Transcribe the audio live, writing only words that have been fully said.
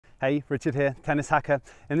Hey, Richard here, Tennis Hacker.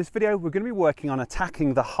 In this video, we're going to be working on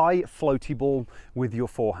attacking the high floaty ball with your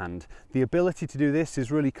forehand. The ability to do this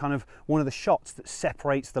is really kind of one of the shots that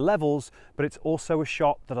separates the levels, but it's also a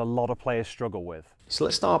shot that a lot of players struggle with. So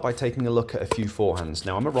let's start by taking a look at a few forehands.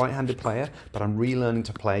 Now I'm a right-handed player, but I'm relearning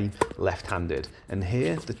to play left-handed. And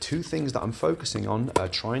here, the two things that I'm focusing on are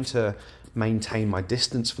trying to maintain my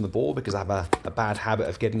distance from the ball because I have a bad habit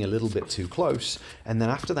of getting a little bit too close. And then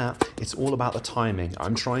after that, it's all about the timing.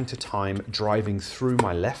 I'm trying to time driving through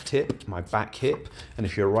my left hip, my back hip. And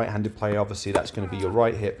if you're a right-handed player, obviously that's going to be your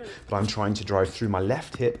right hip, but I'm trying to drive through my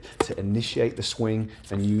left hip to initiate the swing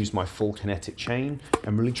and use my full kinetic chain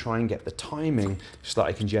and really try and get the timing so that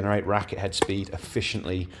I can generate racket head speed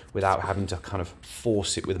efficiently without having to kind of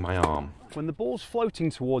force it with my arm. When the ball's floating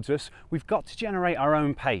towards us, we've got to generate our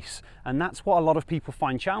own pace. And that's what a lot of people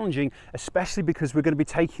find challenging, especially because we're going to be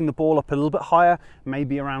taking the ball up a little bit higher,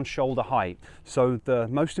 maybe around shoulder height. So the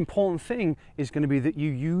most important thing is going to be that you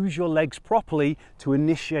use your legs properly to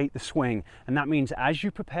initiate the swing. And that means as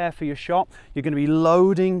you prepare for your shot, you're going to be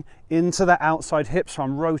loading into the outside hip. So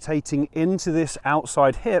I'm rotating into this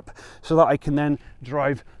outside hip so that I can then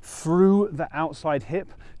drive through the outside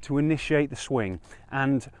hip to initiate the swing.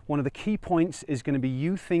 And one of the key points is going to be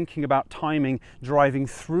you thinking about timing, driving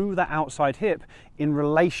through the outside hip in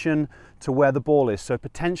relation to where the ball is. So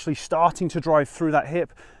potentially starting to drive through that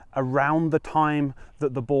hip around the time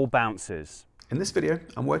that the ball bounces. In this video,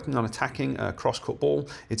 I'm working on attacking a cross-court ball.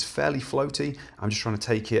 It's fairly floaty. I'm just trying to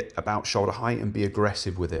take it about shoulder height and be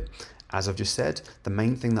aggressive with it. As I've just said, the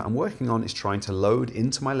main thing that I'm working on is trying to load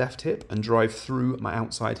into my left hip and drive through my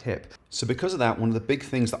outside hip. So because of that, one of the big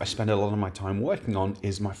things that I spend a lot of my time working on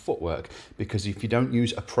is my footwork, because if you don't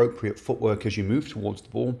use appropriate footwork as you move towards the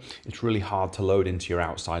ball, it's really hard to load into your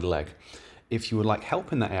outside leg. If you would like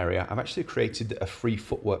help in that area, I've actually created a free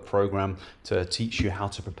footwork program to teach you how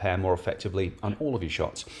to prepare more effectively on all of your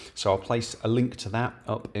shots. So I'll place a link to that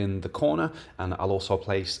up in the corner, and I'll also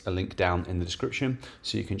place a link down in the description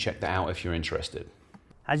so you can check that out if you're interested.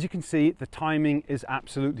 As you can see, the timing is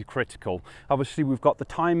absolutely critical. Obviously, we've got the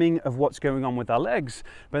timing of what's going on with our legs,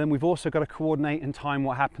 but then we've also got to coordinate and time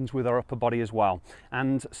what happens with our upper body as well.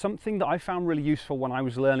 And something that I found really useful when I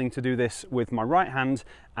was learning to do this with my right hand,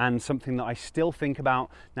 and something that I still think about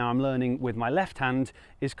now I'm learning with my left hand,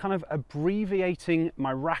 is kind of abbreviating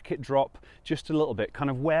my racket drop just a little bit, kind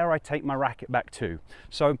of where I take my racket back to.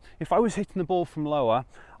 So if I was hitting the ball from lower,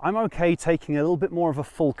 I'm okay taking a little bit more of a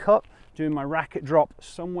full cut, doing my racket drop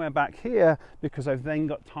somewhere back here, because I've then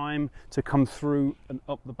got time to come through and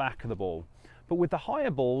up the back of the ball. But with the higher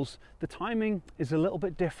balls, the timing is a little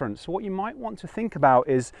bit different. So what you might want to think about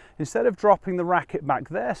is, instead of dropping the racket back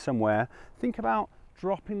there somewhere, think about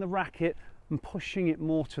dropping the racket and pushing it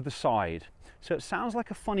more to the side. So it sounds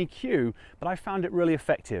like a funny cue, but I found it really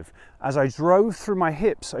effective. As I drove through my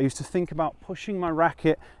hips, I used to think about pushing my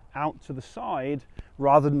racket out to the side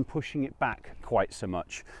rather than pushing it back quite so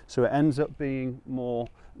much. So it ends up being more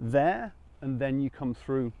there, and then you come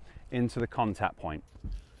through into the contact point.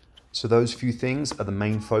 So those few things are the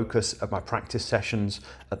main focus of my practice sessions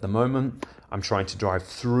at the moment. I'm trying to drive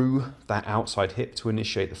through that outside hip to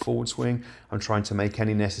initiate the forward swing. I'm trying to make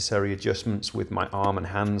any necessary adjustments with my arm and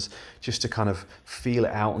hands just to kind of feel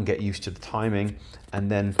it out and get used to the timing. And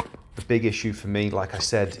then the big issue for me, like I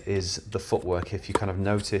said, is the footwork. If you kind of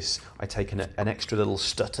notice, I take an extra little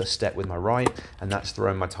stutter step with my right, and that's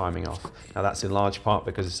throwing my timing off. Now that's in large part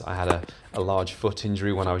because I had a large foot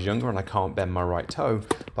injury when I was younger and I can't bend my right toe,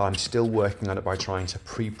 but I'm still working on it by trying to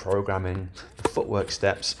pre-program in the footwork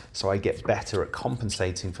steps so I get better at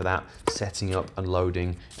compensating for that, setting up and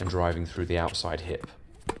loading and driving through the outside hip.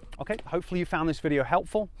 Okay, hopefully you found this video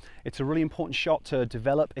helpful. It's a really important shot to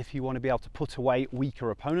develop if you want to be able to put away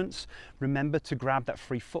weaker opponents. Remember to grab that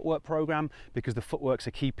free footwork program, because the footwork's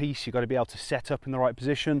a key piece. You've got to be able to set up in the right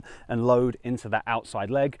position and load into that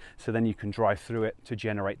outside leg, so then you can drive through it to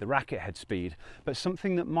generate the racket head speed. But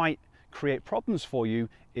something that might create problems for you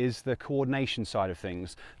is the coordination side of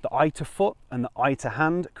things, the eye to foot and the eye to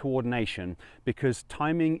hand coordination, because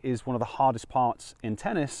timing is one of the hardest parts in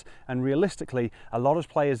tennis, and realistically a lot of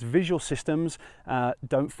players' visual systems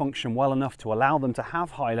don't function well enough to allow them to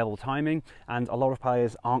have high level timing, and a lot of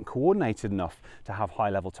players aren't coordinated enough to have high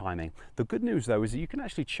level timing. The good news though is that you can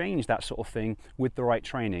actually change that sort of thing with the right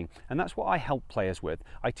training, and that's what I help players with.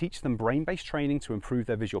 I teach them brain-based training to improve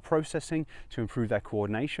their visual processing, to improve their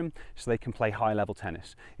coordination, so they can play high level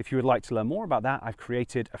tennis. If you would like to learn more about that, I've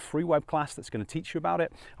created a free web class that's going to teach you about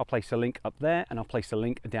it. I'll place a link up there, and I'll place a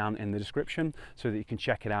link down in the description so that you can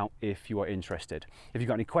check it out if you are interested. If you've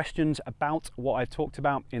got any questions about what I've talked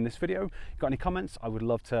about in this video, got any comments, I would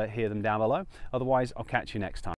love to hear them down below. Otherwise, I'll catch you next time.